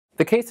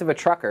The case of a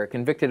trucker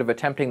convicted of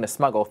attempting to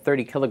smuggle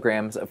 30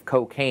 kilograms of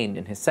cocaine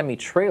in his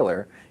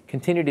semi-trailer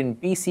continued in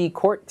BC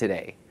court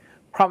today.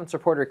 Province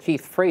reporter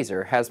Keith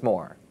Fraser has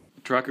more.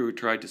 A trucker who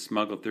tried to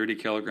smuggle 30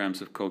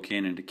 kilograms of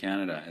cocaine into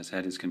Canada has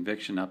had his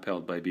conviction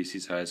upheld by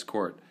BC's highest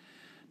court.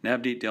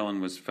 Navdeep Dillon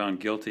was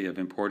found guilty of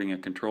importing a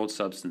controlled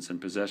substance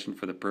and possession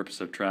for the purpose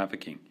of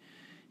trafficking.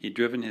 He'd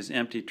driven his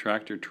empty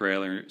tractor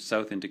trailer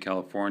south into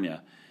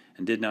California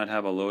and did not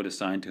have a load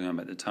assigned to him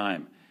at the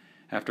time.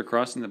 After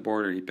crossing the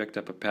border, he picked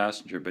up a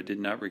passenger but did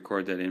not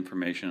record that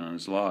information on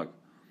his log.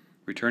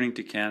 Returning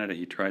to Canada,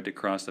 he tried to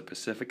cross the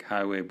Pacific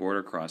Highway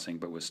border crossing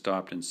but was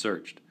stopped and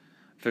searched.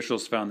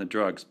 Officials found the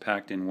drugs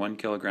packed in 1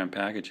 kilogram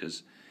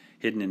packages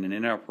hidden in an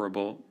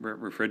inoperable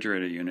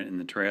refrigerator unit in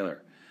the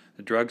trailer.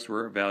 The drugs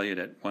were valued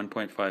at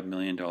 $1.5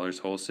 million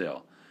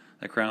wholesale.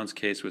 The Crown's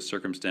case was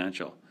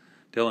circumstantial.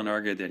 Dillon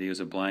argued that he was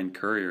a blind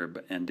courier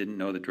and didn't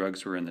know the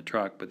drugs were in the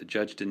truck, but the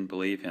judge didn't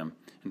believe him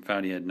and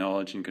found he had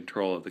knowledge and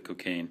control of the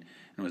cocaine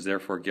and was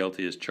therefore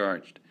guilty as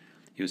charged.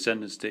 He was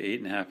sentenced to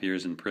 8.5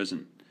 years in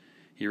prison.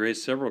 He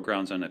raised several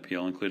grounds on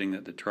appeal, including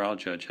that the trial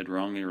judge had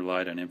wrongly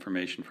relied on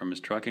information from his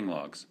trucking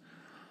logs.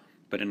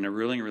 But in a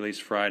ruling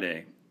released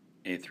Friday,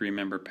 a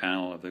 3-member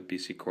panel of the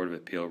BC Court of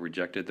Appeal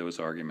rejected those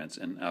arguments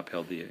and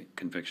upheld the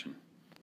conviction.